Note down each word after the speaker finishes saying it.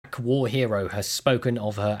Iraq war hero has spoken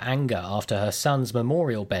of her anger after her son's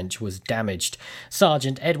memorial bench was damaged.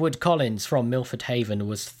 Sergeant Edward Collins from Milford Haven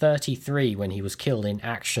was 33 when he was killed in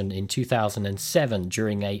action in 2007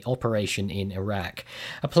 during an operation in Iraq.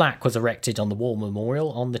 A plaque was erected on the war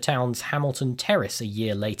memorial on the town's Hamilton Terrace a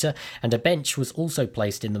year later, and a bench was also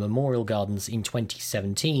placed in the Memorial Gardens in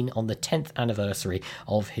 2017 on the 10th anniversary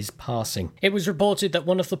of his passing. It was reported that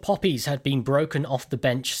one of the poppies had been broken off the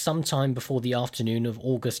bench sometime before the afternoon of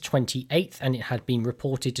August 28th, and it had been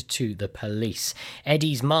reported to the police.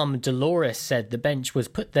 Eddie's mum, Dolores, said the bench was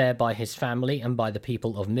put there by his family and by the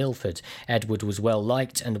people of Milford. Edward was well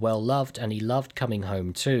liked and well loved, and he loved coming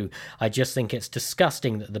home too. I just think it's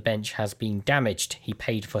disgusting that the bench has been damaged. He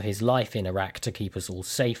paid for his life in Iraq to keep us all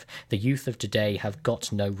safe. The youth of today have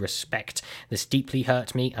got no respect. This deeply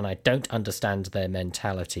hurt me, and I don't understand their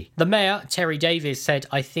mentality. The mayor, Terry Davies, said,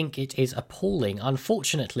 I think it is appalling.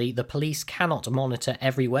 Unfortunately, the police cannot monitor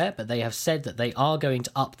everywhere, but they have said that they are going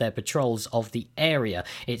to up their patrols of the area.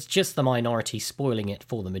 It's just the minority spoiling it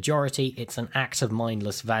for the majority. It's an act of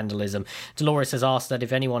mindless vandalism. Dolores has asked that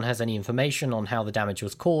if anyone has any information on how the damage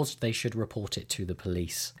was caused, they should report it to the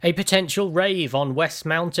police. A potential rave on West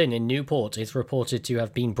Mountain in Newport is reported to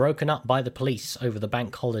have been broken up by the police over the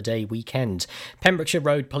bank holiday weekend. Pembrokeshire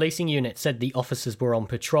Road Policing Unit said the officers were on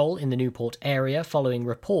patrol in the Newport area following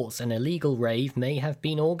reports an illegal rave may have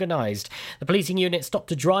been organised. The policing unit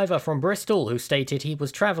stopped a driver from Bristol who stated he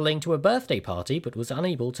was travelling to a birthday party but was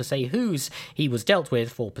unable to say whose he was dealt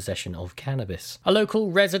with for possession of cannabis. A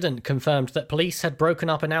local resident confirmed that police had broken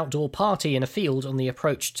up an outdoor party in a field on the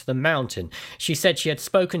approach to the mountain. She said she had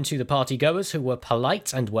spoken to the partygoers who were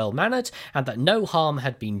polite and well-mannered and that no harm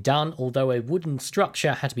had been done, although a wooden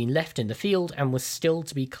structure had been left in the field and was still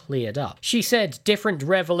to be cleared up. She said different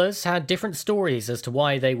revellers had different stories as to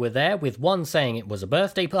why they were there, with one saying it was a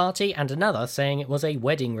birthday party and another saying it was a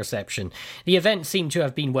wedding reception. The event seemed to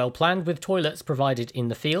have been well planned with toilets provided in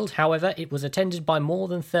the field. However, it was attended by more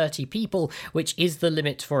than 30 people, which is the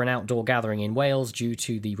limit for an outdoor gathering in Wales due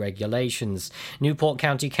to the regulations. Newport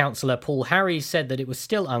County Councillor Paul Harries said that it was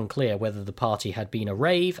still unclear whether the party had been a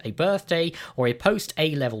rave, a birthday or a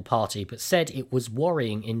post-A-level party, but said it was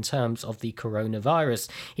worrying in terms of the coronavirus.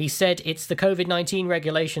 He said, it's the COVID-19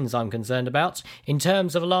 regulations I'm concerned about. In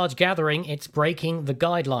terms of a large gathering, it's breaking the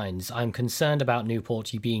guidelines. I'm concerned about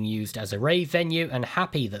Newport being used as a rave venue and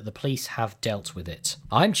happy that the police have dealt with it.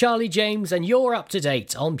 I'm Charlie James and you're up to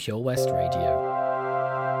date on Pure West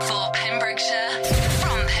Radio. For Pembrokeshire,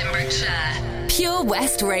 from Pembrokeshire, Pure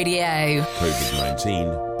West Radio.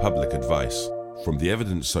 COVID-19 public advice. From the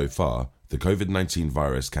evidence so far, the COVID-19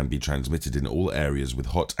 virus can be transmitted in all areas with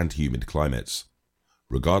hot and humid climates.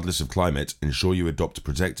 Regardless of climate, ensure you adopt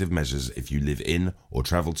protective measures if you live in or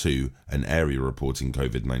travel to an area reporting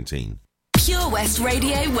COVID-19. Pure West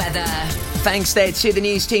Radio weather. Thanks there to the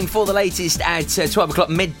news team for the latest at 12 o'clock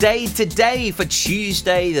midday today for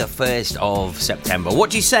Tuesday, the 1st of September. What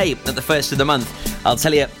do you say at the first of the month? I'll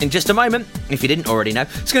tell you in just a moment, if you didn't already know.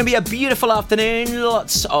 It's going to be a beautiful afternoon,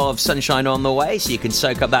 lots of sunshine on the way, so you can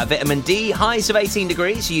soak up that vitamin D. Highs of 18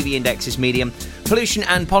 degrees, UV index is medium. Pollution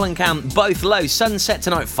and pollen count both low. Sunset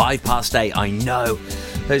tonight, 8:05. I know.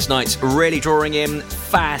 Those nights really drawing in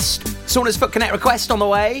fast. Saundersfoot Connect request on the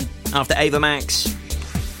way after Ava Max.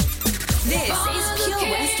 This is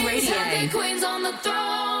Pure West Radio. Queens on the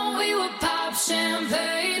throne, we would pop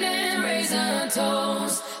champagne and raise a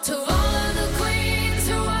toast to all of the queens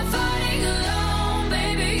who are fighting alone.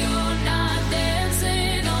 Baby, you're not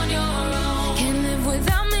dancing on your own. Can't live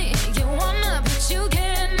without me, you wanna, but you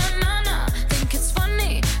can't. Nah. Think it's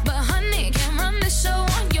funny, but honey, can't run the show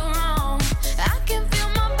on your own. I can feel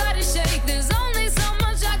my body shake. There's only so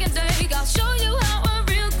much I can take. I'll show you how a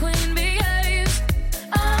real queen behaves.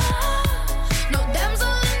 No damsel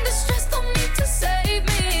in distress, don't need to save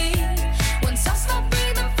me. Once I stop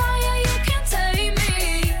breathing fire, you can't tame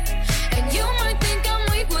me. And you might think I'm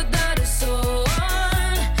weak without a sword,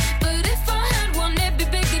 but if I had one, it'd be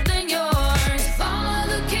bigger than yours. If all of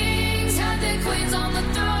the kings had their queens on the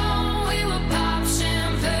throne, we would pop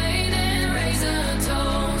champagne and raise a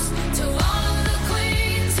toast to all of the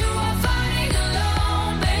queens who are fighting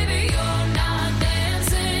alone. Baby, you're not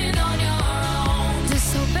dancing on your own.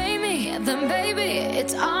 Disobey me, then baby,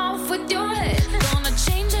 it's off with your head. Gonna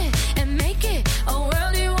change it and make it a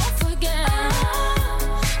world you won't forget.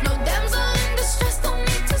 No damsel in distress, don't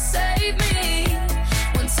need to save me.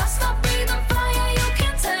 Once I stop breathing fire, you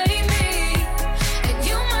can't tame me. And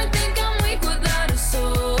you might think I'm weak without a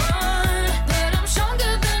sword, but I'm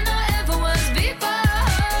stronger than I ever was before.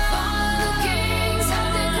 All the kings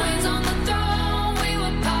had their queens on the throne, we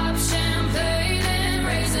would pop champagne and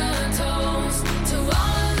raise a toast to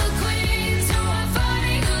all of the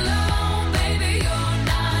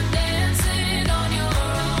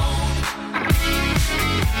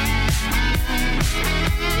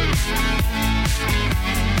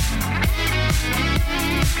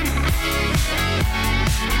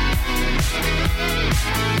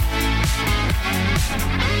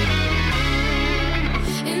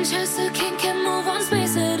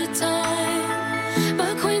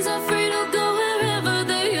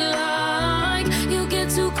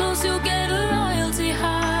too close, you'll get a royalty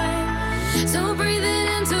high. So breathe it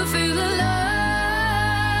in to feel the love.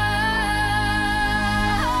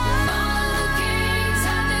 Follow the kings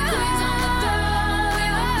and the queens on the throne. We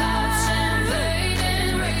will pop champagne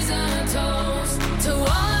and raise a toast to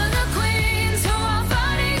all of the queens who are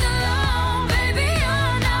fighting alone. Baby,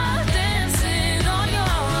 you're not dancing on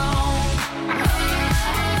your own.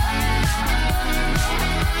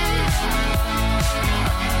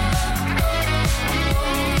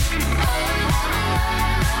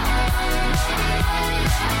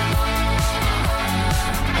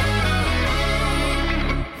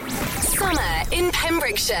 Summer in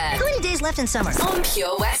Pembrokeshire. How many days left in summer? On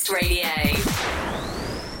Pure West Radio.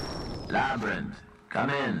 Labyrinth, come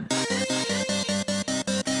in.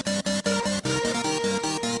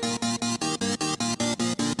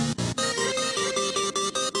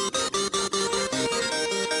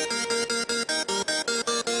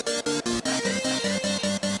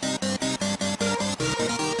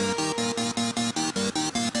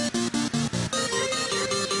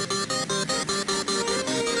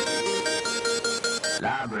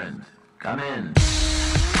 Labyrinth, come in.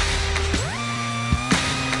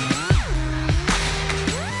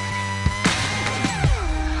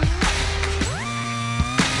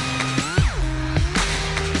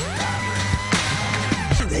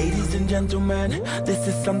 Ladies and gentlemen, this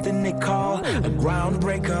is something they call a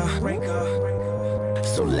groundbreaker.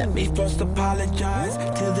 So let me first apologize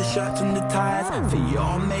to the shirts and the ties for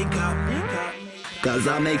your makeup. Cause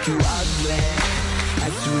I'll make you ugly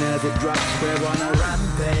as soon as it drops. We're on a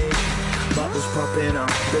rampage, bubbles popping up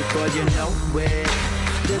before you know it.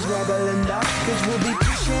 There's rubble and dust, cause we'll be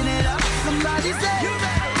pushing it up. Somebody say, you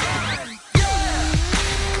better run, yeah.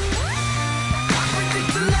 I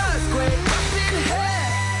predict an earthquake up in here.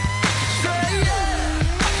 Say yeah.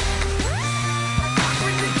 I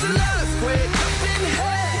predict an earthquake up in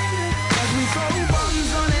here. Cause we throw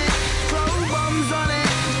bombs on it,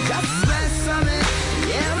 just mess on it,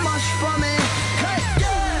 yeah, mush from it. Hey,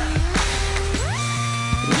 yeah.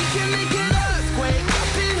 We can make an earthquake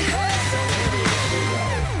up in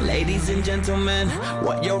here. Ladies and gentlemen,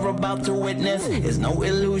 what you're about to witness is no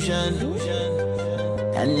illusion.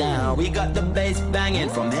 And now we got the bass banging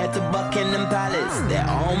from here to Buckingham Palace. They're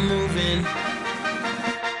all moving.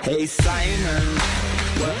 Hey Simon,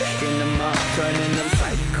 working them up, turning them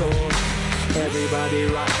psycho. Everybody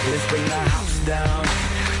rock, let's bring the house down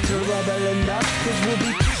to rubble and dust, cause we'll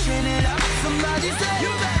be pushing it up. Somebody say,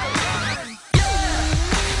 you better run, yeah.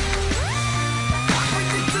 I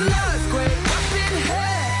predict an earthquake up in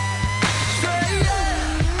here. Say yeah.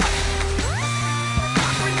 I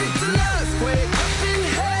predict an earthquake up in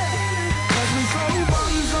here. Cause we throw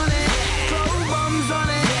bombs on it,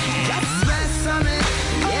 just mess on it,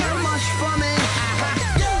 yeah, mush from it.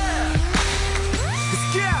 Yeah.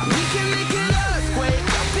 We can make an earthquake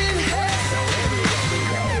up in here.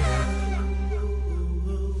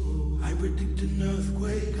 I predict an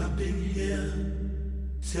earthquake up in here.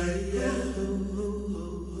 Say yeah.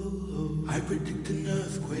 I predict an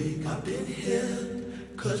earthquake up in here.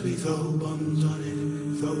 Cause we throw bombs on it,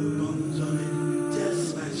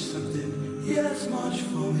 just smash something, yes, march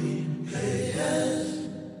for me, hey, yes.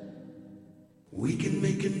 We can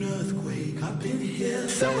make an earthquake up in here.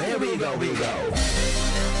 So here we go.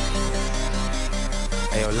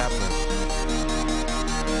 Hey, yo, Labyrinth.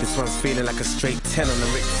 This one's feeling like a straight 10 on the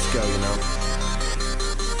Richter scale, you know?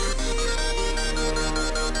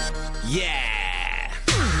 Yeah!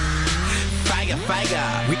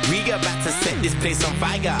 Fire. We about to set this place on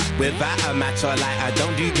fire. Without a match or lighter,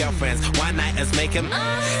 don't do girlfriends. One nighters make them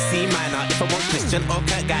C minor. If I want Christian or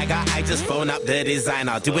Kurt Geiger, I just phone up the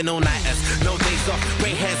designer. Doing all nighters, no days off.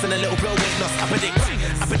 Grey hairs and a little bro weight loss. I predict.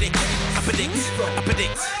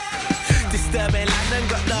 Disturbing London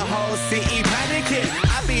got the whole city panicking.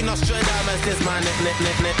 I be Nostradamus, this man,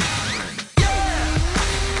 nip. Yeah!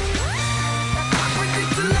 I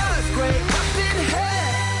predict an earthquake up in here.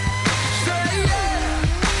 Say yeah.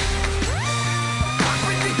 I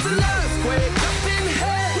predict an earthquake up in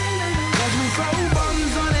here. Cause we throw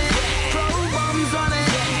bombs on it,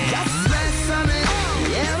 just mess on it,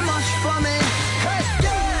 yeah, mush from it. Hey,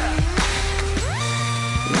 yeah.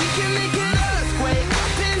 We can make an earthquake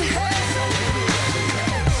up in here.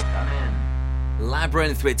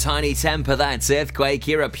 Labyrinth with Tiny Temper, that's Earthquake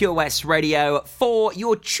here at Pure West Radio for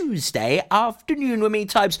your Tuesday afternoon with me,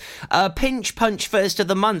 Tobes. Pinch punch first of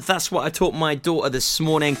the month, that's what I taught my daughter this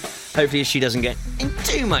morning. Hopefully she doesn't get in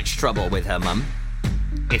too much trouble with her mum,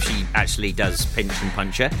 if she actually does pinch and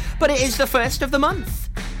punch her. But it is the first of the month.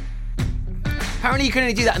 Apparently you can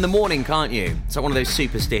only do that in the morning, can't you? It's like one of those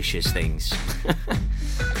superstitious things.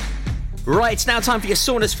 Right, it's now time for your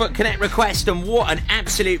Saundersfoot Connect request, and what an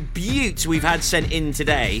absolute beaut we've had sent in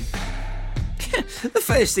today. The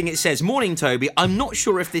first thing it says, "Morning, Toby. I'm not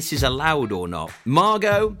sure if this is allowed or not.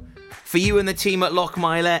 Margot, for you and the team at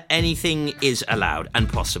Lochmeyler, anything is allowed and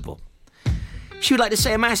possible." She would like to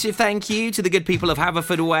say a massive thank you to the good people of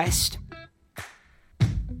Haverfordwest.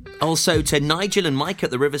 Also to Nigel and Mike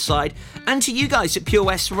at the Riverside, and to you guys at Pure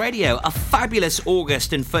West Radio. A fabulous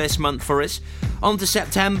August and first month for us. On to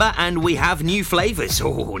September, and we have new flavours.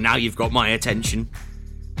 Oh, now you've got my attention.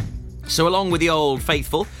 So along with the old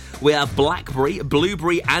faithful, we have blackberry,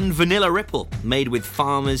 blueberry and vanilla ripple, made with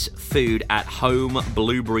farmers' food at home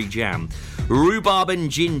blueberry jam. Rhubarb and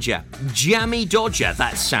ginger, jammy dodger,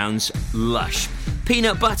 that sounds lush.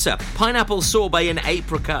 Peanut butter, pineapple sorbet and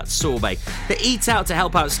apricot sorbet. The Eat Out to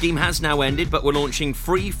Help Out scheme has now ended, but we're launching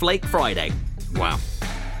Free Flake Friday. Wow.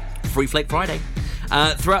 Free Flake Friday.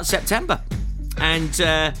 Throughout September. And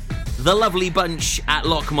the lovely bunch at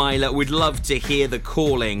Lochmeyler would love to hear the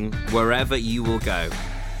calling wherever you will go.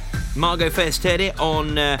 Margot first heard it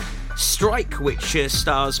on Strike, which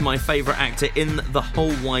stars my favourite actor in the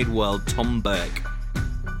whole wide world, Tom Burke.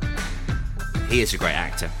 He is a great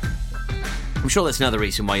actor. I'm sure that's another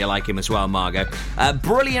reason why you like him as well, Margot.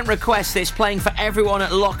 Brilliant request this, playing for everyone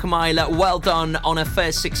at Lochmeyler. Well done on a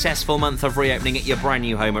first successful month of reopening at your brand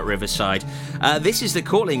new home at Riverside. This is the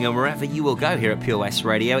calling, and wherever you will go here at Pure West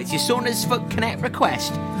Radio, it's your Saundersfoot Connect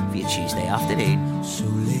request for your Tuesday afternoon. So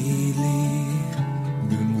lately,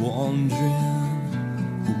 been wondering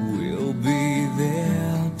who will be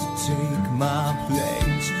there to take my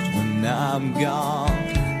place when I'm gone.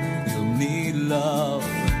 You'll need love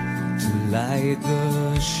to light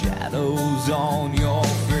the shadows on your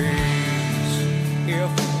face. If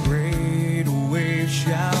a great wave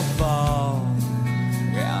shall fall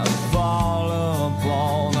and fall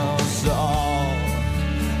upon us all,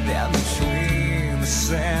 then between the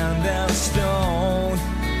sand and stone,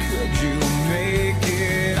 could you make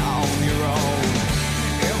it on your own?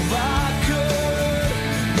 If I could,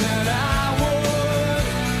 then I would.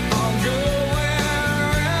 I'll go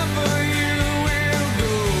wherever you will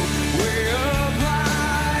go, way up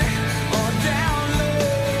high or down low.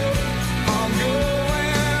 I'll go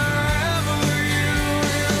wherever you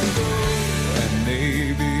will go, and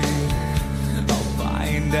maybe I'll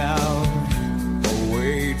find out a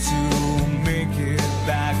way to make it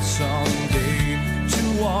back someday, to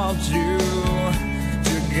walk you,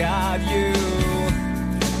 to guide you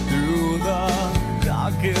through the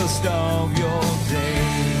darkest of your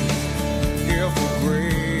days. If a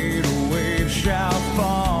great wave shall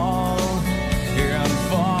fall and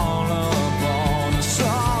fall upon us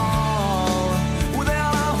all, well, then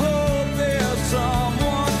I hope there's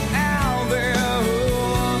someone out there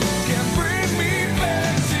who can bring me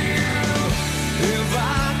back to you. If I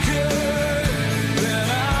could, then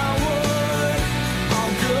I would.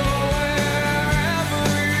 I'll go wherever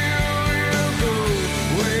you will go,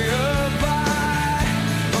 way up high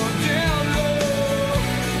or down low.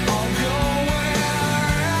 I'll go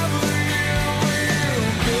wherever you will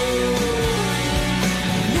go.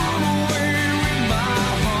 Run away with my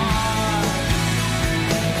heart,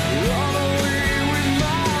 run away with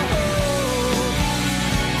my hope,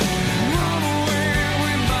 run away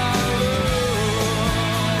with my love.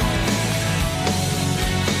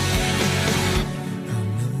 I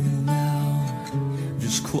know now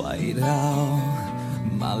just quite how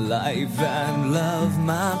my life and love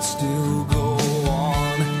might still go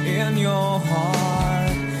on. In your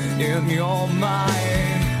heart, in your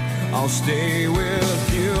mind, I'll stay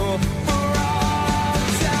with you for all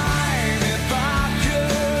time. If I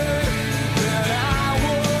could, then I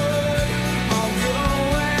would. I'll go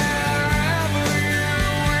wherever you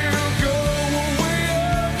will go, way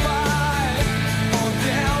up high or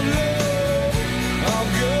down low. I'll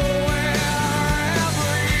go wherever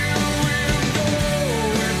you will go.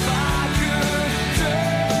 If I could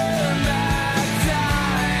turn back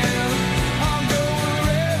time, I'll go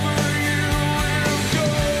wherever you will go.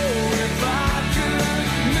 If I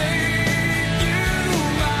could make you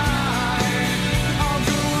mine, I'll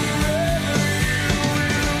go wherever you will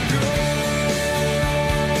go.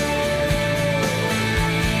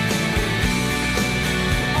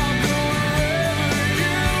 I'll go wherever you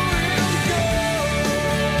will go.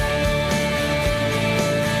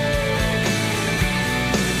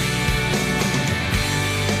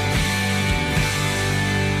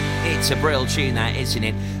 It's a brill tune, that, isn't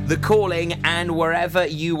it? The Calling and Wherever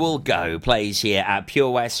You Will Go plays here at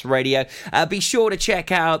Pure West Radio. Be sure to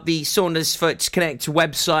check out the Saundersfoot Connect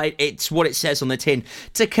website. It's what it says on the tin.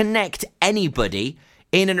 To connect anybody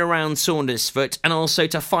in and around Saundersfoot, and also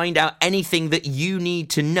to find out anything that you need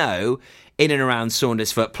to know in and around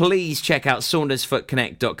Saundersfoot, please check out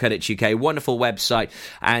saundersfootconnect.co.uk. Wonderful website,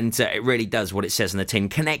 and it really does what it says on the tin.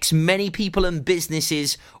 Connects many people and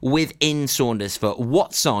businesses within Saundersfoot.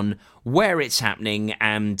 What's on, where it's happening,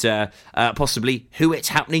 and possibly who it's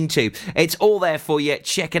happening to. It's all there for you.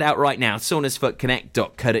 Check it out right now,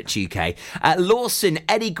 saundersfootconnect.co.uk. Lawson,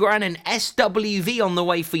 Eddie Gran and SWV on the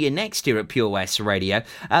way for you next year at Pure West Radio.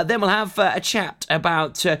 Then we'll have a chat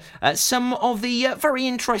about some of the very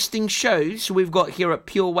interesting shows we've got here at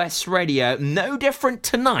Pure West Radio. No different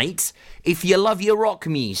tonight if you love your rock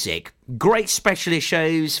music. Great specialist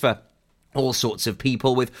shows for all sorts of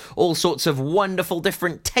people with all sorts of wonderful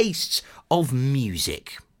different tastes of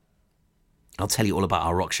music. I'll tell you all about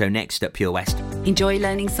our rock show next at Pure West. Enjoy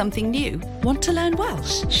learning something new? Want to learn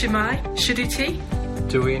Welsh? Shemai, Shuduti?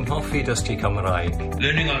 Dwi'n hoffi dysgu Cymraeg.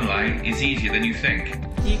 Learning online is easier than you think.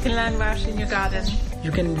 You can learn Welsh in your garden.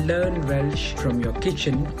 You can learn Welsh from your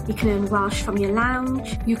kitchen. You can learn Welsh from your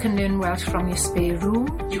lounge. You can learn Welsh from your spare room.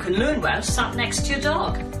 You can learn Welsh sat next to your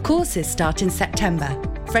dog. Courses start in September.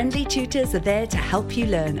 Friendly tutors are there to help you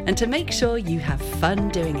learn and to make sure you have fun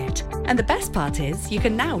doing it. And the best part is, you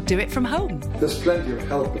can now do it from home. There's plenty of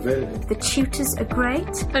help available. The tutors are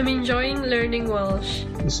great. I'm enjoying learning Welsh.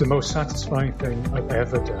 It's the most satisfying thing I've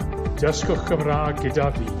ever done. Dysgwch Cymraeg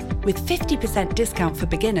gyda fi. With 50% discount for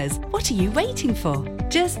beginners, what are you waiting for?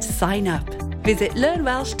 Just sign up. Visit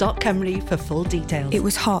learnwelsh.cymru for full details. It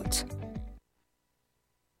was hot.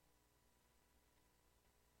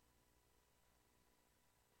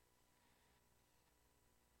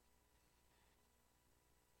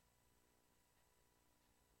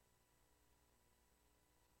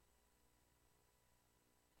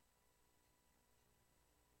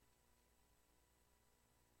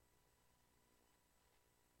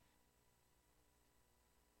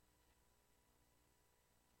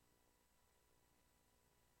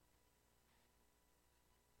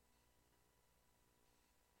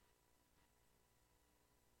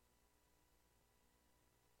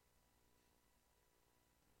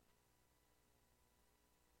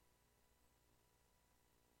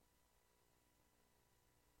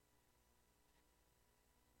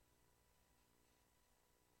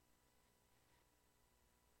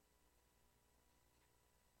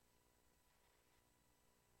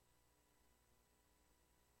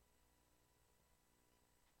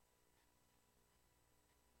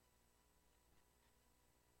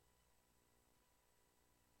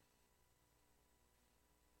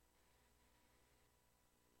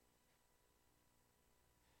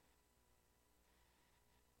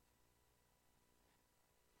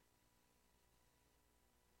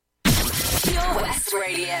 Pure West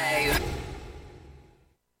Radio.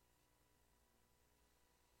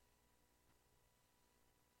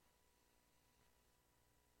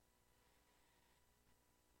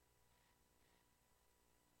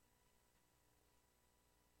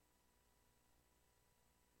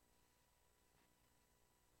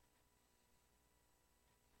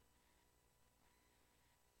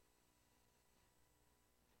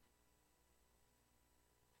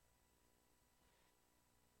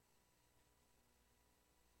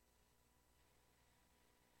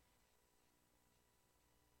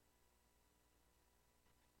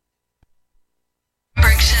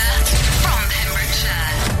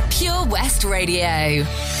 Pure West Radio.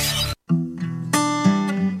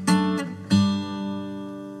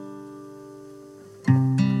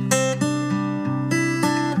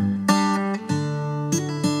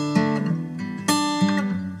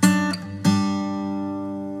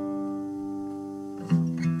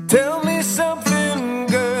 Tell me something,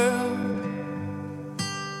 girl.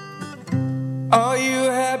 Are you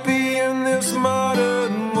happy in this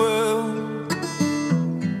modern world?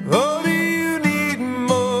 Or do you need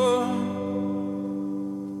more?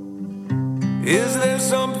 Is there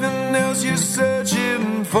something else you're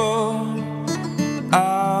searching for?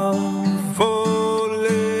 I'm falling.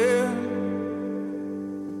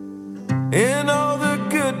 In all the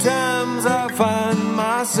good times I find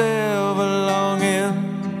myself longing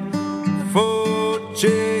for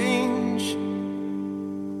change,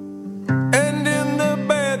 and in the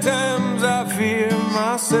bad times I fear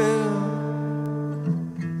myself.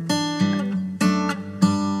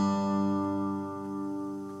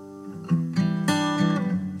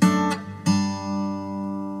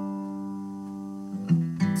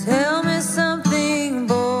 Tell me something,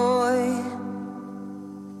 boy.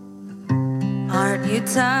 Aren't you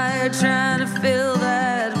tired trying to fill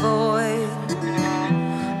that void?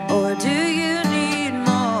 Or do you need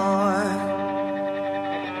more?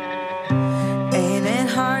 Ain't it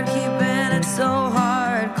hard keeping it so hard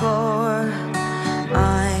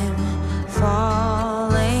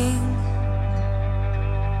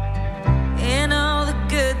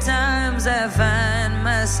times I find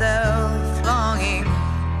myself longing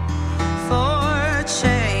for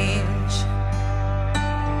change,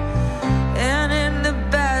 and in the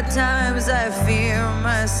bad times I fear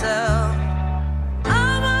myself.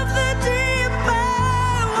 I'm of the deep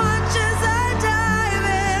end, watch as I dive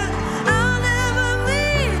in. I'll never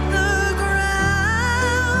leave the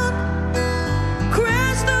ground.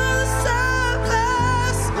 Crash through the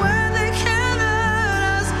surface where they can't hurt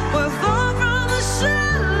us. We're far from the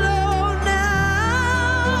shallow now.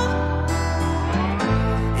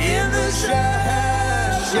 In the shallow,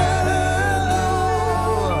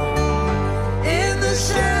 in the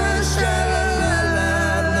shallow.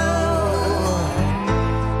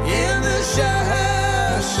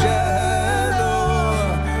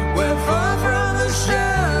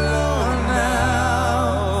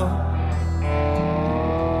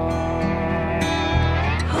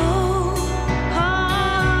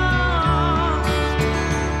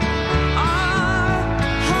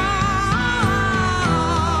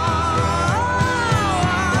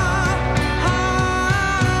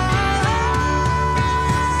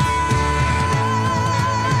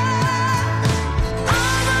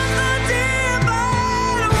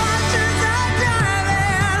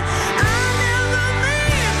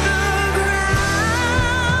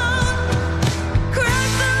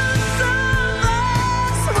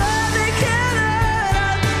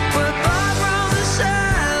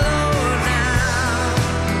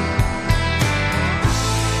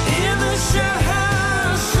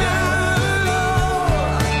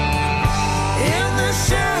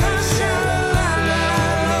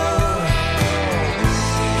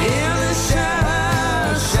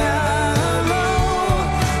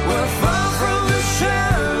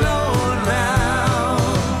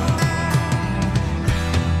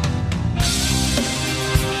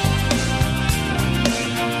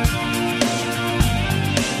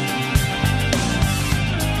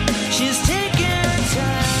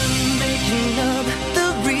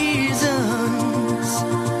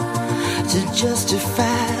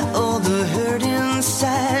 Justify all the hurt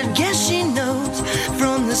inside. Guess she knows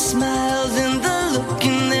from the smiles and the look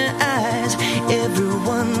in their eyes.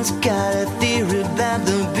 Everyone's got a theory about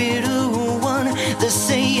the bitter one. They're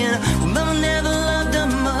saying, well, Mama never loved her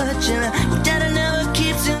much, and Daddy never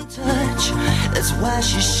keeps in touch. That's why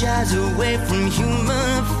she shies away from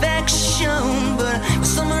human affection. But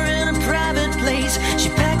somewhere in a private place, she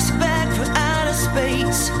packs a bag for outer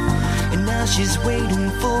space. And now she's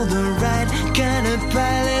waiting for the right kind of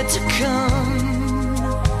pilot to come.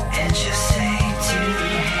 And she'll say to me,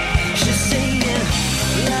 she'll say, yeah,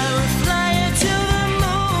 I will fly her to the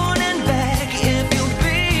moon and back if you'll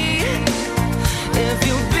be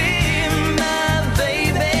my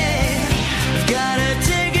baby. Gotta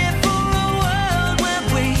take it for a world where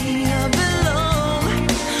we belong.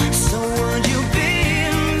 So would you be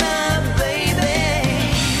my baby?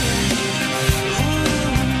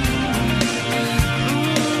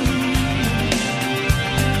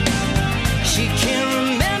 She can't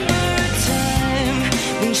remember a time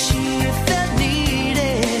when she felt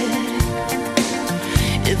needed.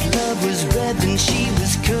 If love was red, then she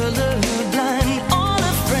was colorblind. All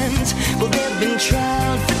her friends, well, they've been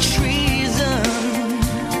tried for treason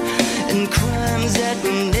and crimes that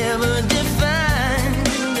were never defined.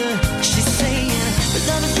 She's saying, but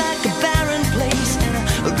love is like a barren place,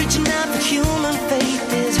 and reaching out for human faith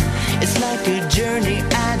it's like a journey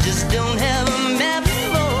I just don't have a map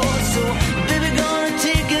for. So baby, gonna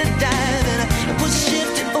take a dive and put shit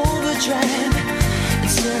to overdrive and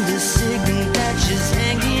send a signal that she's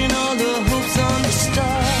hanging all the hopes on the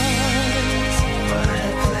stars. What a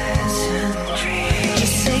pleasant dream.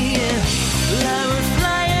 Just say it. I will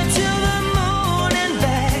fly her to the moon and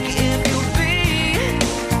back if you'll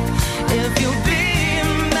be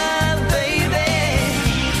my baby.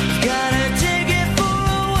 Gotta take it for a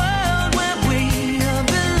world where we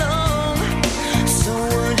belong. So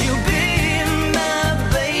would you be my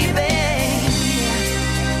baby?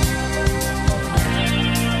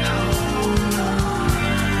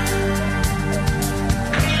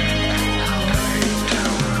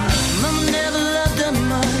 Mama never loved her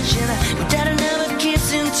much, and Daddy never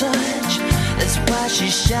keeps in touch. That's why she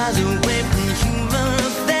shies away from human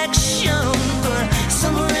affection. But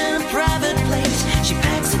somewhere in a private place, she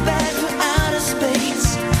packs a bag for outer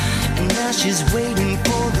space. And now she's waiting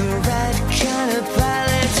for the right kind of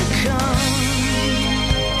pilot to come.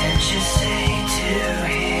 And she'll say to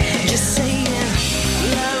him, just saying,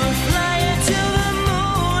 I will fly her to the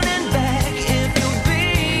moon and back if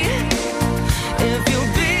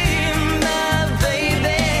you'll be my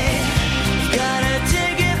baby. Gotta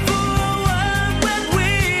take it for a world where we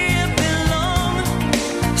belong.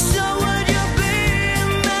 So would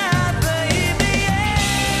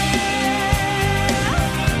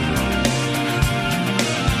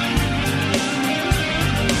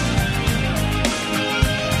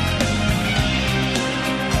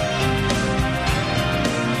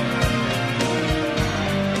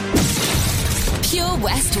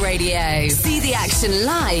West Radio. See the action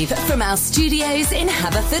live from our studios in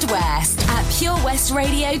Haverfordwest at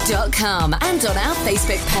purewestradio.com and on our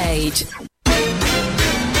Facebook page.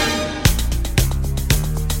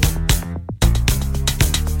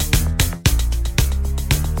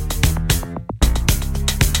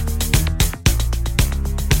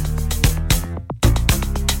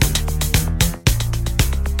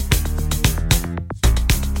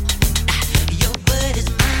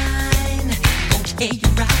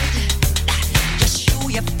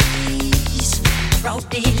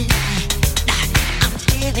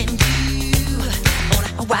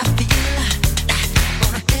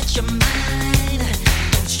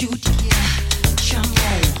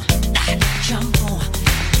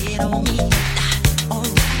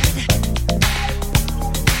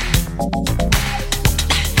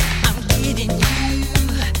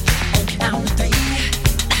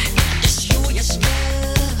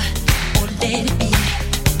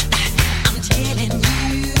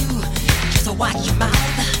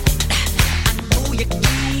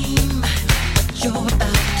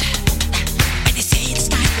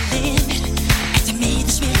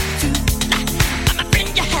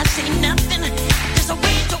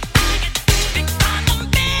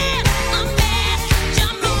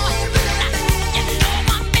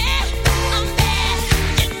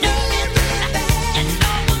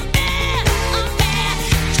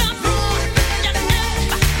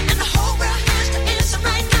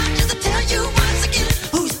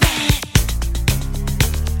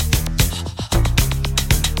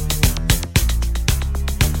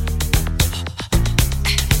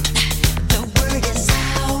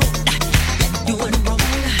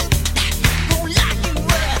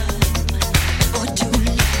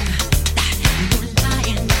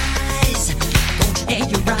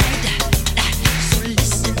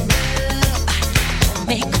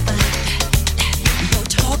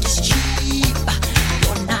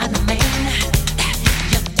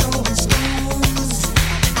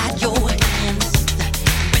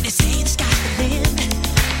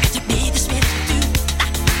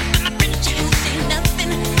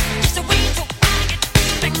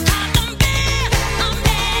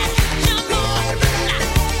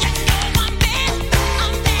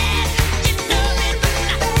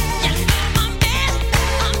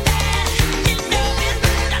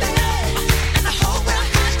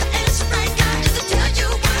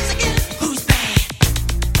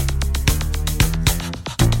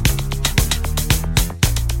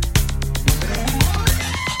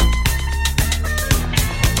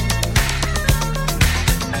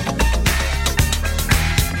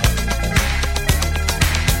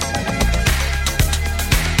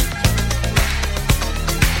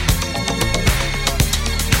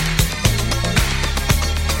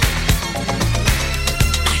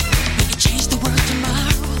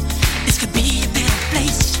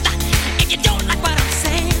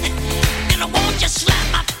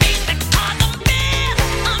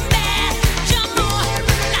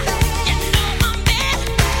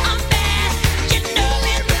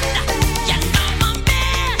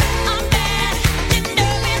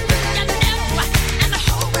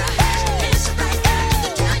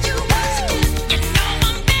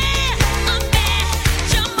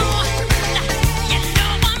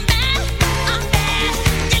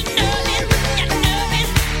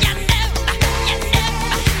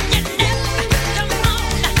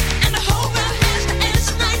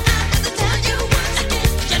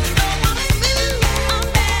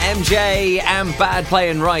 And Bad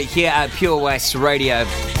playing right here at Pure West Radio.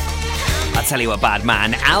 I'll tell you what, Bad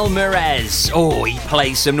man, Almirez. Oh, he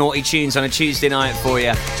plays some naughty tunes on a Tuesday night for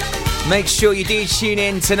you. Make sure you do tune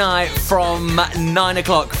in tonight from 9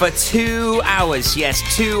 o'clock for 2 hours. Yes,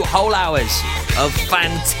 2 whole hours of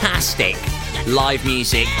fantastic live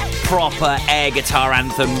music, proper air guitar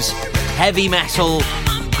anthems, heavy metal,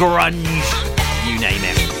 grunge, you name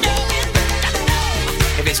it.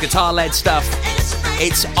 If it's guitar-led stuff,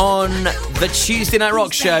 it's on the Tuesday Night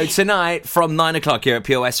Rock Show tonight from 9 o'clock here at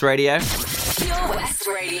Pure West Radio. Pure West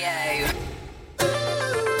Radio.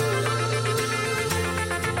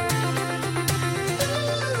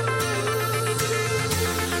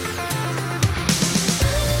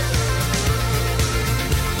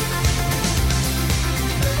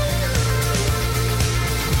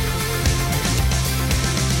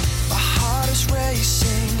 My heart is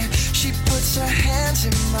racing. She puts her hands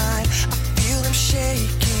in mine.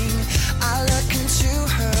 Shaking, I look into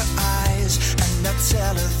her eyes and I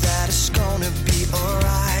tell her that it's gonna be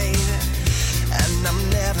alright. And I'm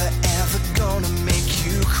never ever gonna make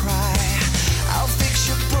you cry. I'll fix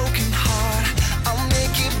your broken heart, I'll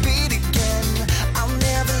make it beat again. I'll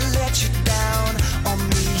never let you down or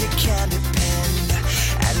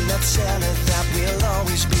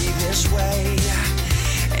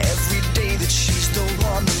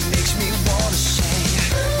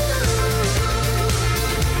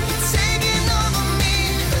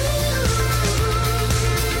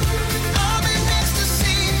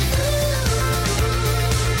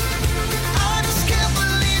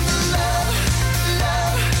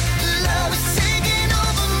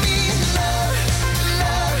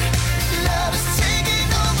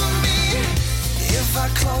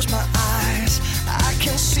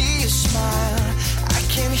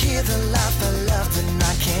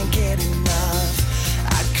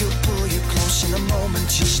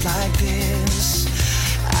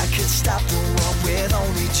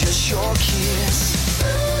your kiss.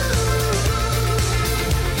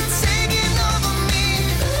 Taking over me.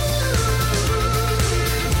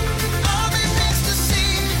 I'm in ecstasy.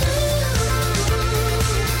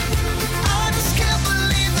 I just can't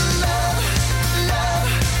believe the love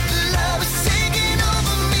is taking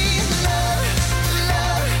over me.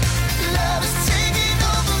 Love is taking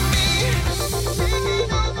over me.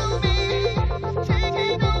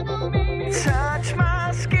 Touch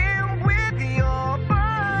my skin with your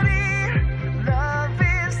body. Love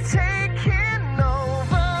is taking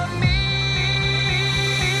over me.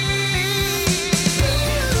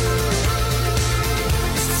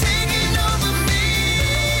 It's taking over me.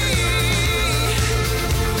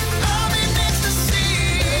 I'm in ecstasy.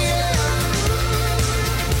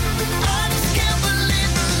 I just can't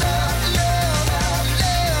believe the love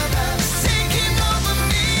is taking over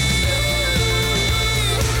me.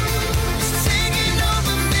 It's taking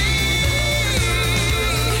over me.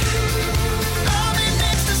 I'm in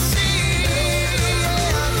ecstasy.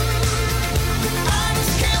 I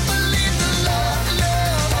just can't believe the love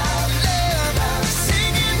is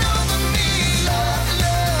taking over me. Love is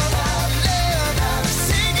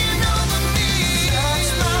taking over me. Touch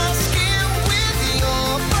my skin with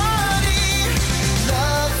your body.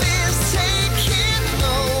 Love is taking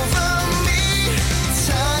over me.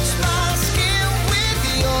 Touch my skin with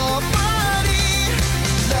your body.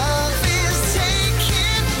 Love is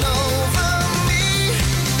taking over me.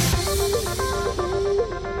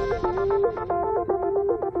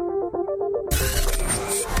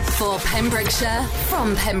 For Pembrokeshire,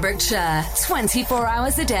 from Pembrokeshire, 24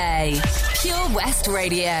 hours a day. Pure West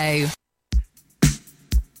Radio.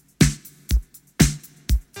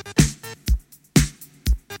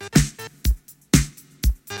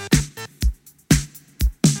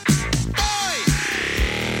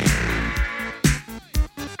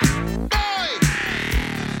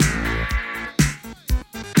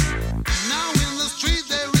 Now in the street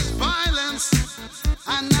there is violence,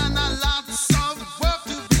 and lots of work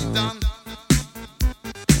to be done.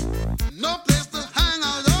 No place to hang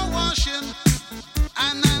out or washing,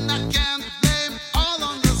 and I can't blame all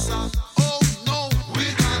on the sun. Oh no,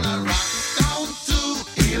 we're gonna rock down to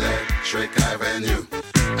Electric Avenue,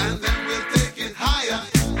 and then we'll take it higher.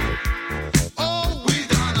 Oh, we're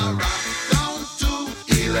gonna rock down to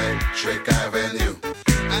Electric Avenue,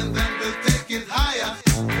 and then we'll take it higher.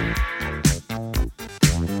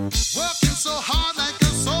 Working so hard like a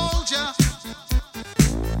soldier,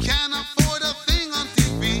 can't afford a thing on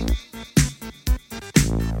TV.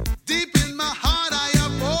 Deep in my heart I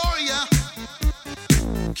abhor ya.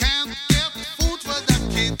 Can't get food for that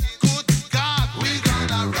kid. Good God, we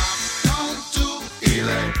gonna rock down to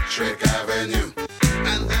Electric Avenue,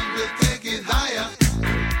 and then we'll take it higher.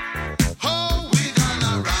 Oh, we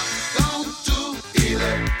gonna rock down to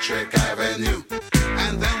Electric Avenue,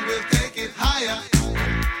 and then we'll take it higher.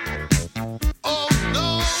 Oh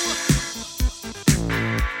no.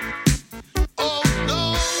 Oh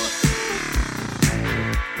no.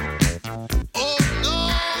 Oh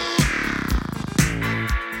no.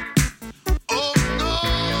 Oh no.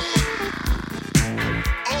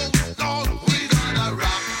 Oh no. We're gonna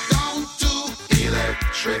rock down to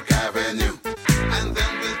Electric Avenue, and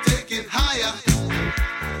then we'll take it higher.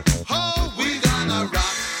 Oh, we're gonna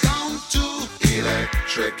rock down to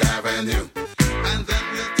Electric Avenue, and then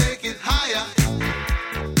we'll take it higher.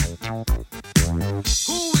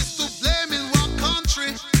 Who is to blame in what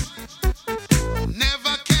country?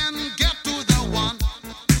 Never can get to the one.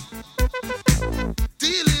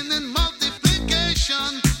 Dealing in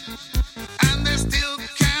multiplication, and they still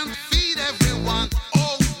can't feed everyone.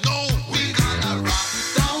 Oh no, we're gonna rock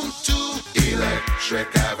down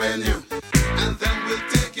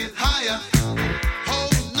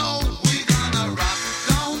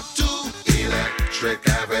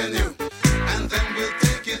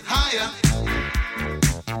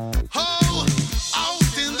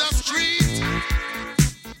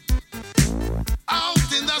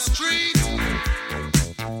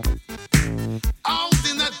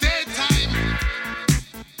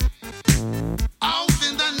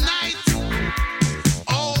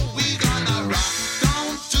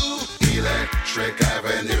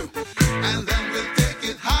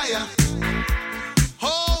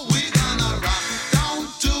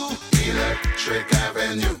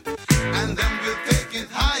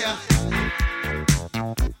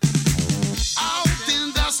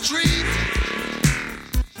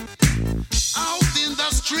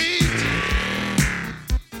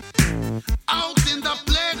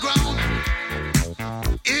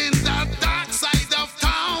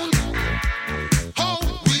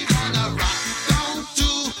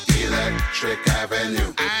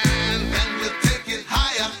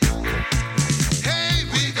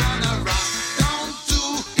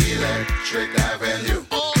Electric Avenue.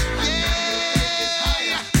 Oh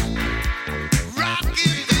yeah, rock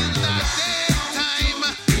it in the daytime.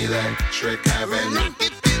 Electric Avenue. Rock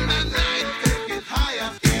it in the night. Take it higher.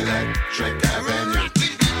 Electric Avenue. Rock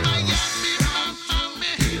it in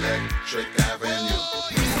Miami. Electric Avenue.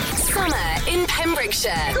 Summer in Pembrokeshire.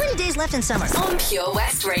 How many days left in summer? On Pure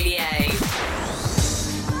West Radio.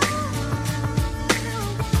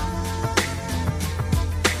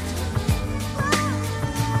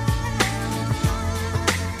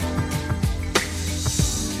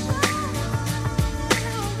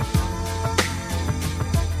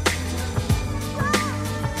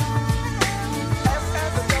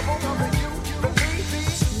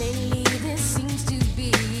 Lately there seems to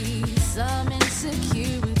be some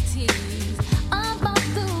insecurities about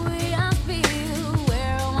the way I feel,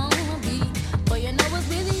 where I wanna be. But you know it's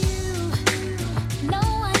with you, no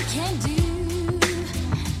one can do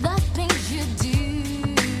the things you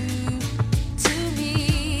do to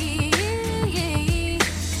me.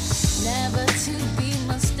 Never to be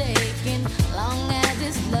mistaken, long as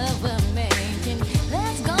it's love we're making.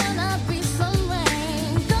 There's gonna be some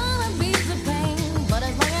rain, gonna be the pain, but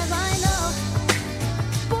as long as I know,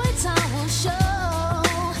 boy, time will show,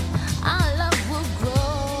 our love will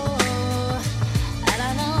grow, and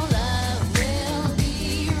I know love will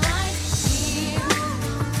be right here,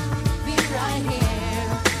 be right here,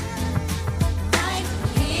 right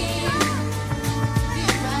here, be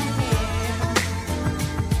right here.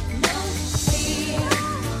 No fear,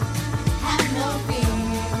 have no fear,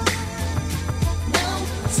 no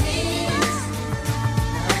tears,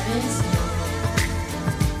 love is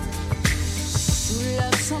true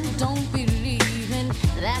love, some don't believe in.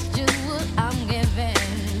 That's just what I'm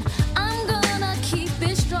giving. I'm gonna keep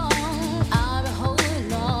it strong. I'll be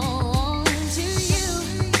holding on to you.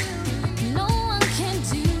 No one can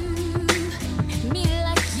do me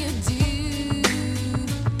like you do.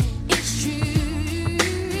 It's true.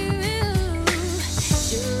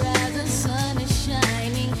 Sure as the sun is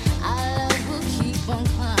shining, our love will keep on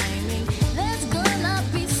climbing. There's gonna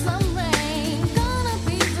be some rain, gonna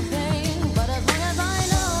be the pain, but as long as I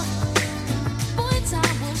know, boy,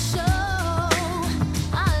 time will show,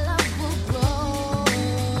 our love will grow,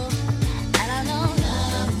 and I know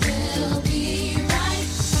love will be right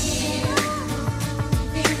here,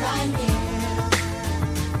 be right here,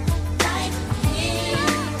 right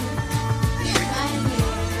here, be right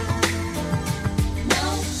here. No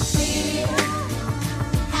fear,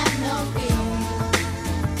 have no fear,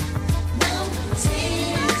 no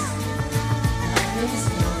tears, love is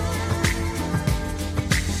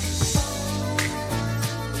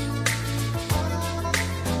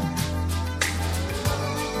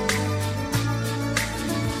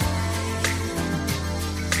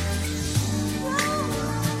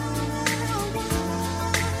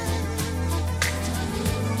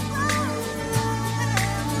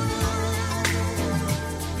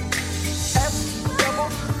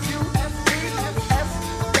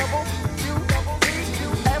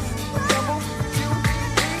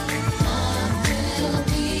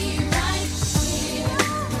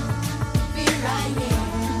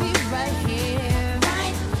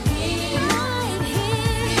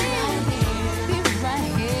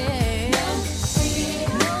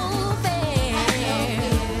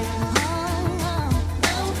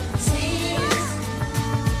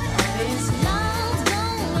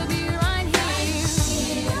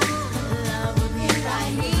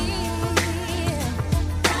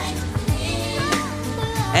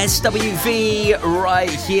SWV right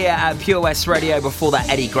here at Pure West Radio. Before that,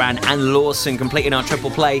 Eddie Grant and Lawson completing our triple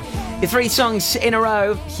play. Your 3 songs in a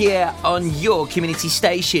row here on your community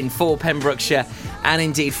station for Pembrokeshire and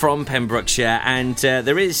indeed from Pembrokeshire. And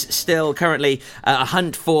there is still currently a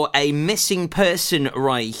hunt for a missing person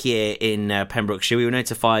right here in Pembrokeshire. We were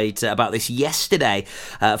notified about this yesterday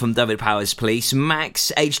from Dyfed Powers Police.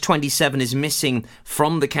 Max, aged 27, is missing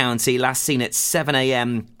from the county, last seen at 7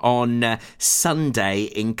 a.m. on Sunday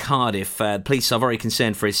in Cardiff. Police are very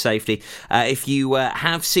concerned for his safety. If you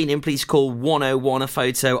have seen him, please call 101. A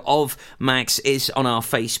photo of Max is on our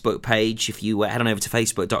Facebook page. If you head on over to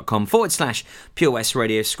facebook.com/Pure West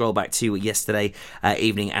Radio, scroll back to yesterday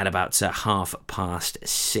evening at about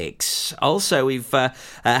 6:30. Also, we've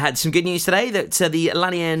had some good news today that the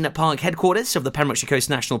Lanyon Park headquarters of the Pembrokeshire Coast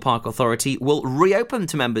National Park Authority will reopen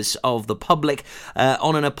to members of the public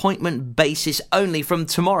on an appointment basis only from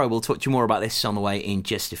tomorrow. We'll talk to you more about this on the way in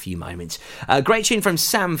just a few moments. Great tune from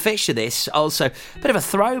Sam Fisher, this. Also, a bit of a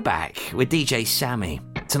throwback with DJ Sammy.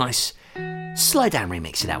 It's a nice slow down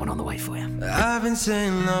remix of that one on the way for you. I've been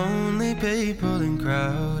seeing lonely people in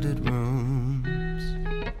crowded rooms,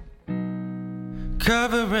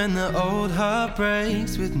 Covering the old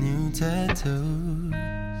heartbreaks with new tattoos.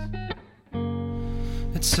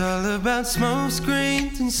 It's all about smoke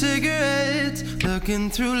screens and cigarettes, looking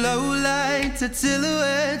through low lights at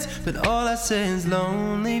silhouettes. But all I see is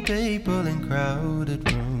lonely people in crowded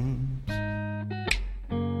rooms.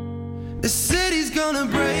 The city's gonna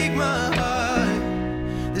break my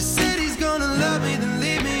heart. The city's gonna love me, then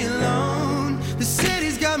leave me alone. The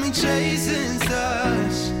city's got me chasing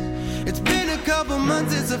stars. It's been a couple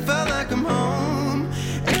months since I felt like I'm home.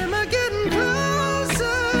 Am I getting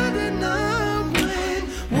closer to knowing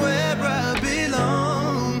where I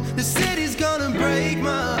belong? The city's gonna break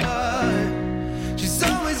my heart. She's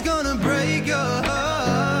always gonna break your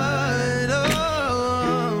heart.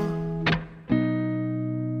 Oh.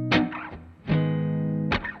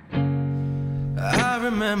 I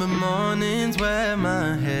remember mornings where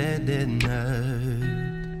my head didn't hurt.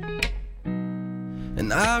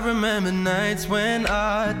 And I remember nights when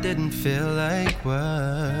I didn't feel like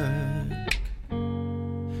work.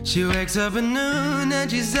 She wakes up at noon and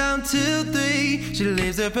she's out till 3. She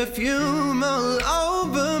leaves her perfume all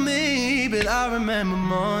over me. But I remember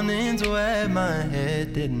mornings where my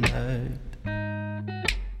head didn't hurt.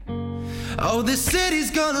 Oh, the city's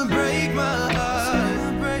gonna break my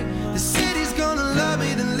heart. The city's gonna love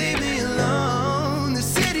me, then leave me alone. The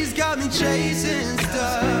city's got me chasing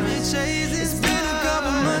stars. It's been a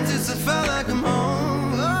couple months since I felt like I'm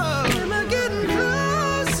home. Oh, am I getting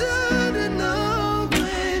closer to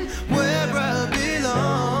knowing where I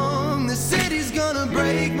belong? The city's gonna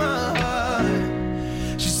break my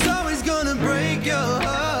heart. She's always gonna break your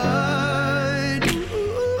heart.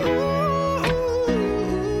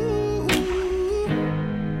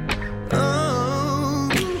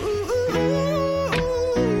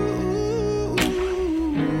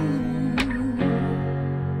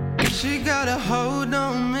 She got a hold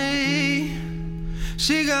on me.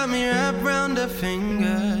 She got me wrapped round her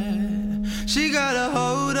finger. She got a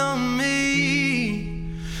hold on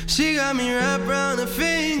me. She got me wrapped round her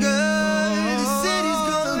finger. The city's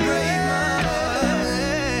gonna break my heart.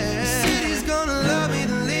 The city's gonna love me,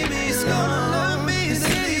 then leave me. It's gonna love me. The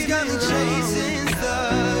city's got me chasing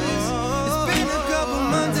stars. It's been a couple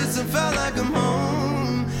months since I felt like I'm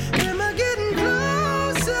home. Am I getting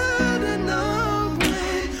closer to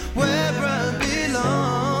knowing where I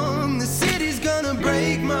belong? The city's gonna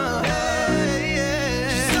break my heart.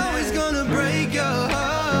 She's always gonna break your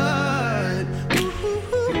heart.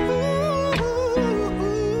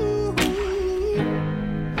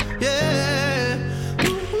 Yeah.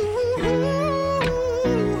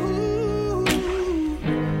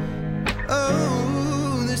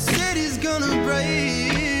 Oh, the city's gonna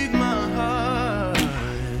break my heart.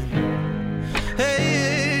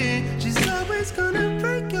 Hey, she's always gonna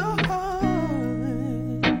break your heart.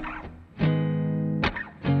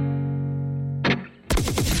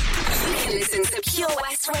 You can listen to Pure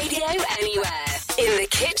West Radio anywhere. In the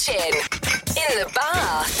kitchen, in the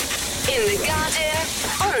bath, in the garden,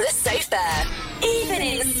 on the sofa, even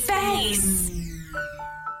in space.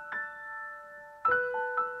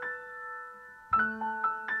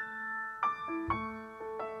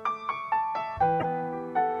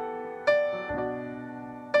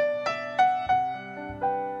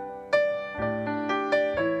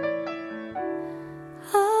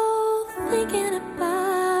 Oh, thinking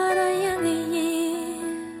about our younger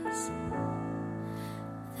years,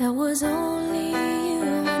 there was only you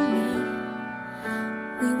and me.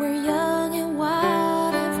 We were young and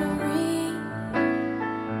wild and free.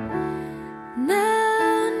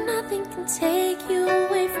 Now nothing can take you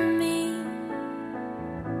away from me.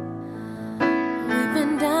 We've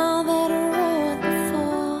been down that road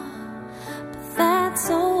before, but that's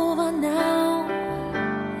over now.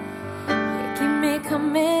 You keep me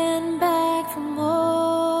coming back for more.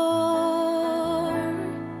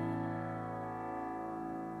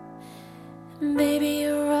 Baby,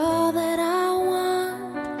 you're all that I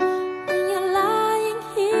want when you're lying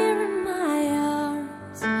here in my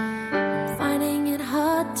arms. I'm finding it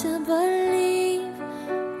hard to believe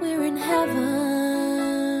we're in heaven.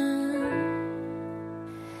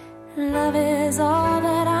 Love is all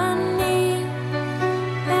that I need,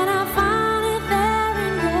 and I found it there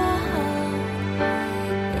in your heart.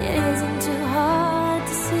 It isn't too hard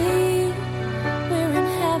to see we're in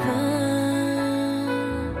heaven.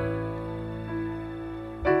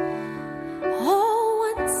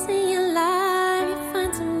 Oh, once in your life you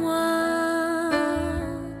find someone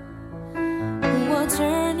who will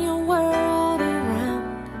turn your world around,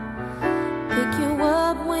 pick you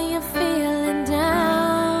up when you're feeling down.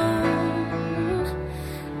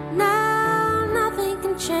 Now nothing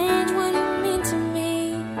can change what you mean to me.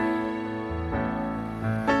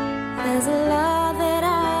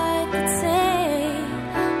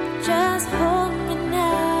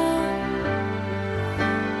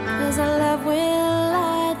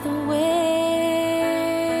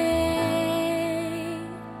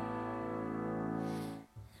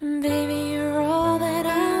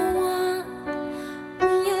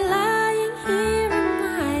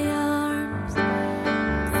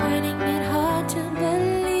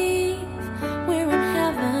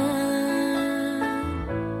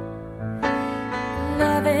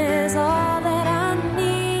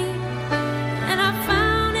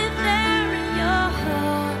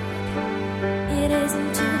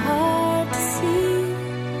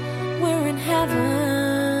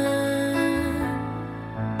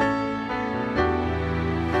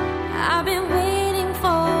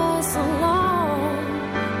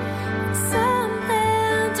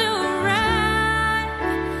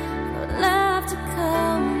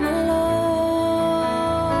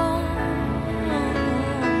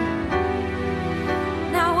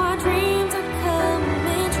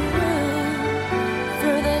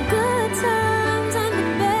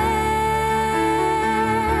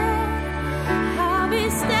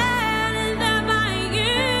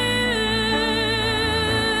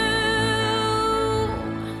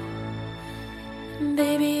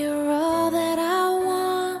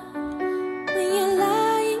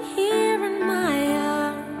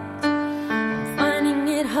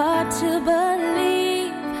 to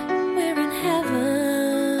believe we're in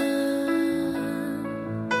heaven.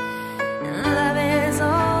 And love is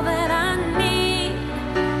all that I need.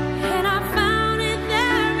 And I found it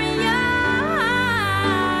very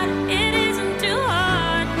young. It isn't too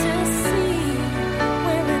hard to see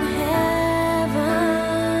we're in heaven.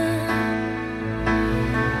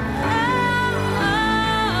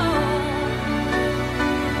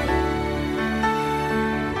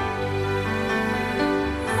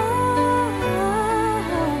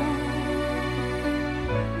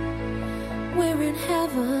 We're in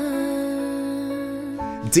heaven.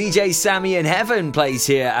 DJ Sammy in Heaven plays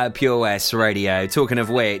here at Pure West Radio. Talking of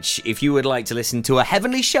which, if you would like to listen to a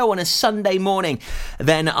heavenly show on a Sunday morning,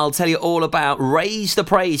 then I'll tell you all about Raise the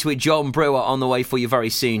Praise with John Brewer on the way for you very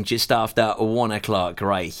soon, just after 1 o'clock,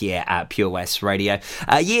 right here at Pure West Radio.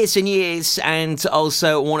 Years and years, and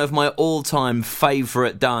also one of my all-time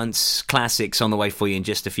favourite dance classics on the way for you in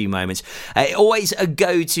just a few moments. Always a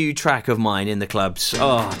go-to track of mine in the clubs.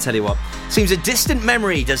 Oh, I'll tell you what, seems a distant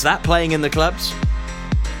memory, does that, playing in the clubs?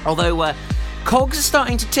 Although cogs are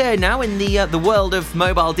starting to turn now in the world of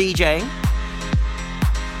mobile DJing.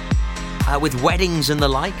 With weddings and the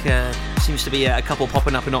like, seems to be a couple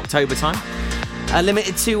popping up in October time.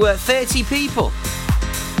 Limited to 30 people.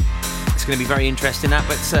 It's going to be very interesting, that.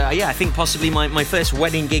 But yeah, I think possibly my first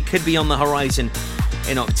wedding gig could be on the horizon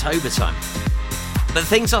in October time. But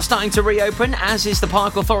things are starting to reopen, as is the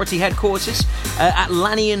Park Authority headquarters at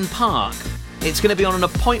Lanyon Park. It's going to be on an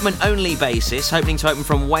appointment-only basis, hoping to open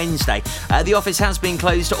from Wednesday. The office has been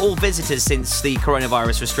closed to all visitors since the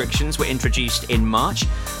coronavirus restrictions were introduced in March.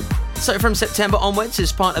 So from September onwards,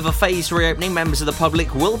 as part of a phased reopening, members of the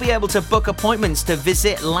public will be able to book appointments to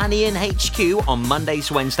visit Lanyon HQ on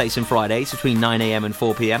Mondays, Wednesdays and Fridays between 9am and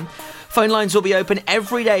 4pm. Phone lines will be open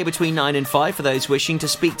every day between 9 and 5 for those wishing to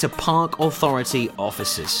speak to Park Authority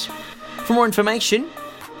officers. For more information,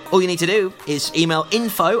 all you need to do is email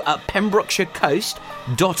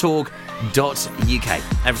info@pembrokeshirecoast.org.uk.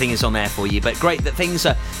 Everything is on there for you, but great that things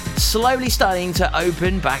are slowly starting to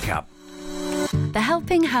open back up. The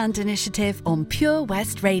Helping Hand Initiative on Pure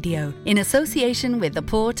West Radio, in association with the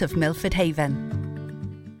Port of Milford Haven.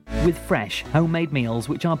 With fresh, homemade meals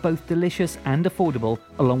which are both delicious and affordable,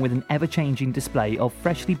 along with an ever-changing display of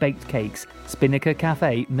freshly baked cakes, Spinnaker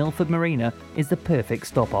Cafe, Milford Marina is the perfect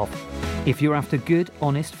stop-off. If you're after good,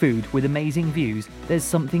 honest food with amazing views, there's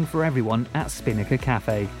something for everyone at Spinnaker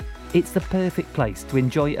Cafe. It's the perfect place to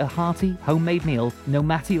enjoy a hearty, homemade meal, no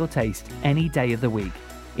matter your taste, any day of the week.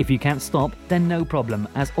 If you can't stop, then no problem,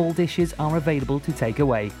 as all dishes are available to take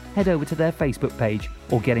away. Head over to their Facebook page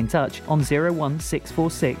or get in touch on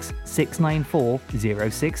 01646 694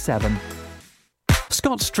 067.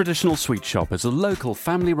 Scott's Traditional Sweet Shop is a local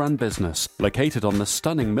family-run business located on the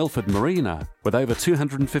stunning Milford Marina. With over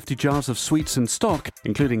 250 jars of sweets in stock,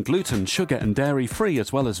 including gluten, sugar and dairy-free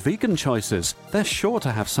as well as vegan choices, they're sure to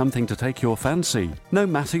have something to take your fancy, no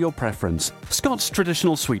matter your preference. Scott's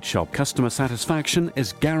Traditional Sweet Shop customer satisfaction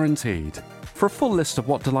is guaranteed. For a full list of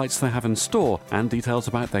what delights they have in store and details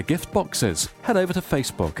about their gift boxes, head over to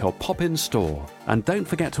Facebook or pop in store. And don't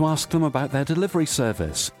forget to ask them about their delivery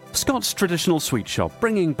service. Scott's Traditional Sweet Shop,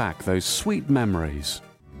 bringing back those sweet memories.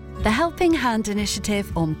 The Helping Hand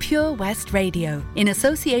Initiative on Pure West Radio, in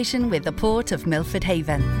association with the Port of Milford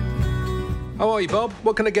Haven. How are you, Bob?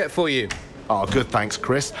 What can I get for you? Oh, good, thanks,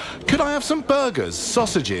 Chris. Could I have some burgers,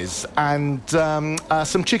 sausages, and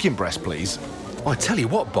some chicken breast, please? I tell you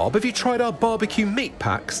what, Bob, have you tried our barbecue meat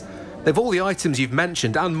packs? They've all the items you've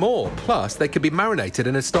mentioned and more, plus they can be marinated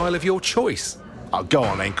in a style of your choice. Oh, go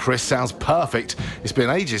on then, Chris. Sounds perfect. It's been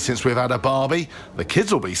ages since we've had a barbie. The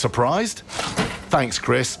kids will be surprised. Thanks,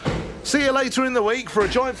 Chris. See you later in the week for a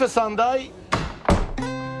joint for Sunday.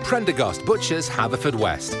 Prendergast Butchers,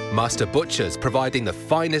 Haverfordwest. Master Butchers, providing the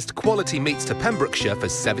finest quality meats to Pembrokeshire for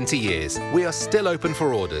 70 years. We are still open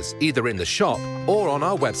for orders, either in the shop or on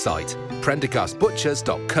our website,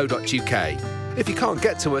 prendergastbutchers.co.uk. If you can't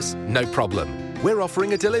get to us, no problem. We're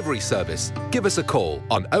offering a delivery service. Give us a call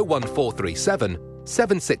on 01437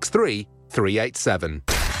 763 387.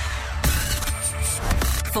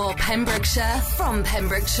 For Pembrokeshire, from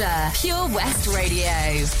Pembrokeshire, Pure West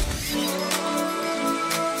Radio.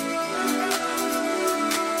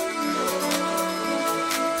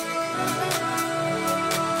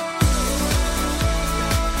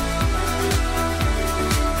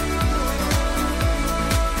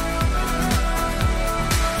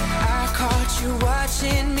 You're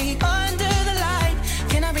watching me under the light.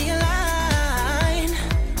 Can I be a line?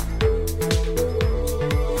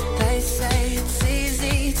 They say it's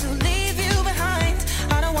easy to leave you behind.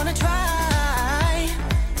 I don't wanna try.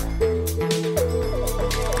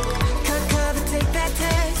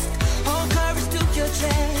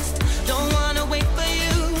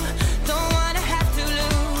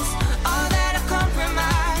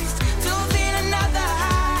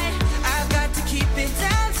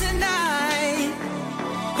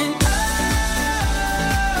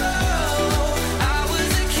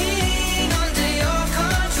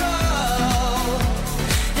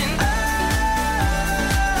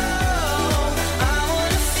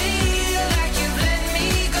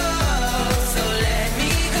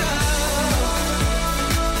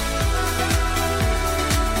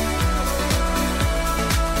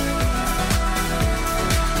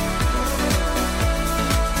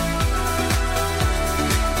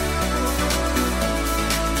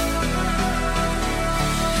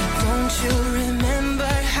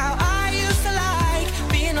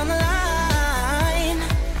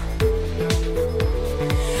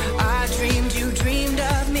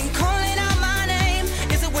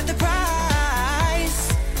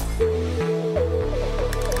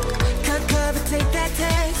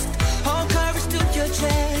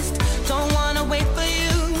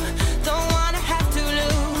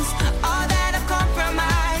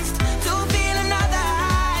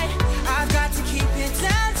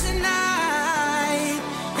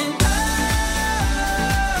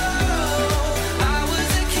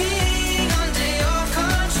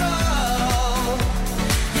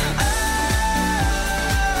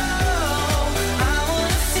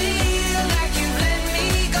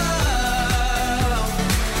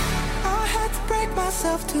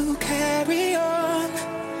 to carry on.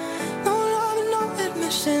 No love, no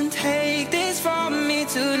admission. Take this from me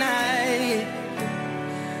tonight.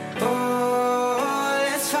 Oh,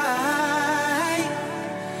 let's fight.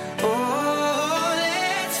 Oh,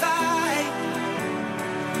 let's fight.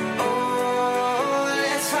 Oh,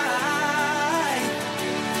 let's fight.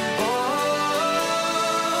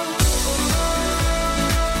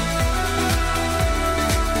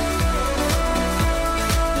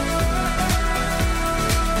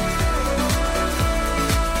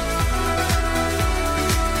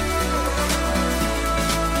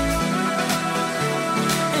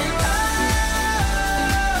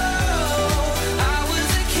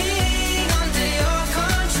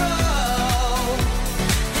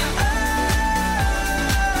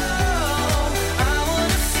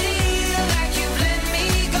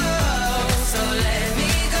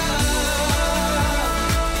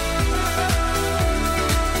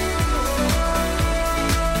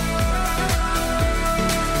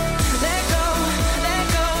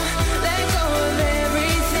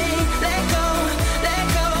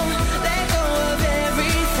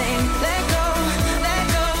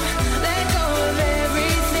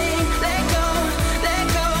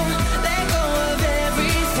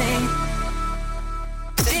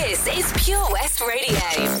 Radio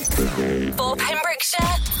for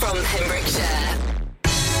Pembrokeshire, from Pembrokeshire.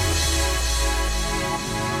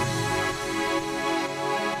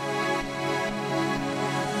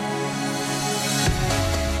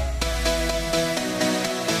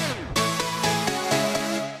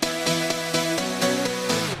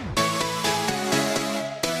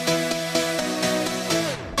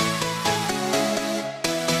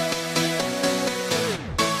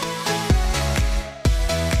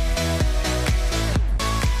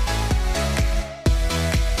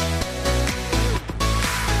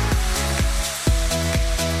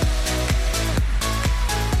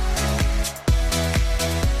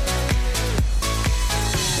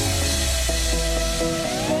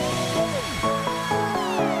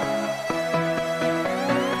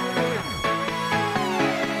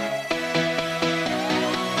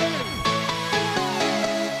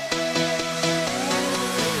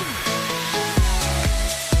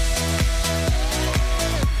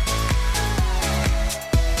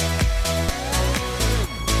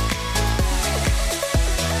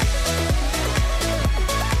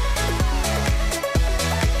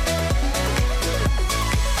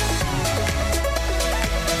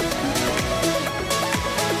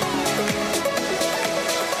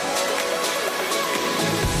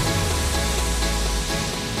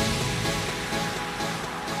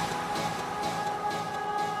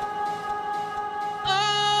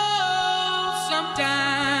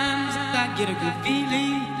 Get a good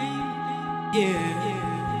feeling, yeah.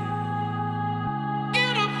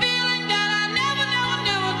 Get a feeling that I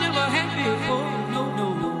never had before. No,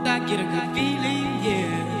 I get a good feeling,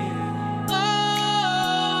 yeah.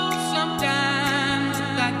 Oh, sometimes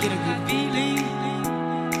I get a good feeling,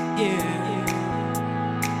 yeah.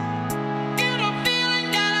 Get a feeling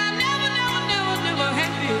that I never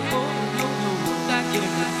had before. No, I get a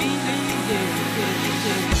good feeling, yeah.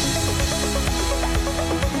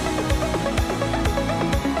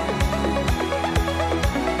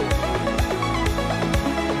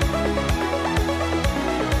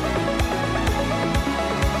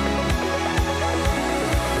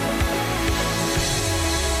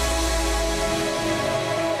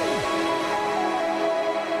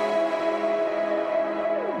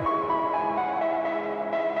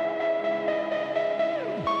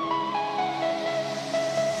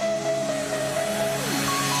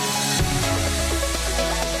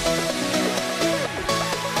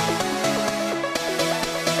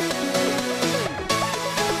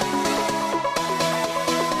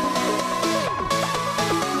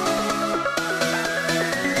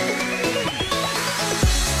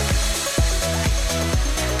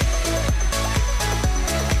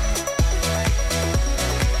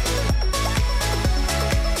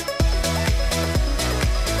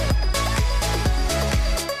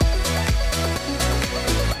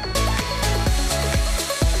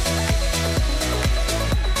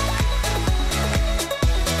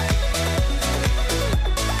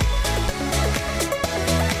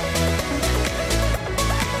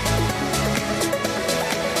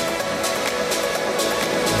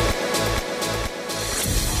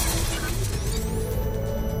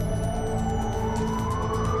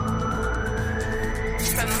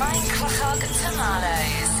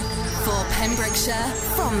 Pembrokeshire,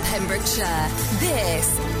 from Pembrokeshire, this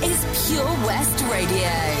is Pure West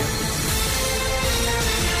Radio.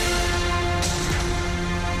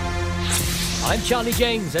 I'm Charlie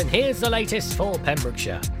James, and here's the latest for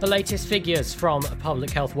Pembrokeshire. The latest figures from Public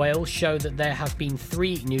Health Wales show that there have been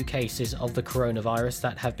 3 new cases of the coronavirus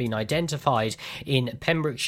that have been identified in Pembrokeshire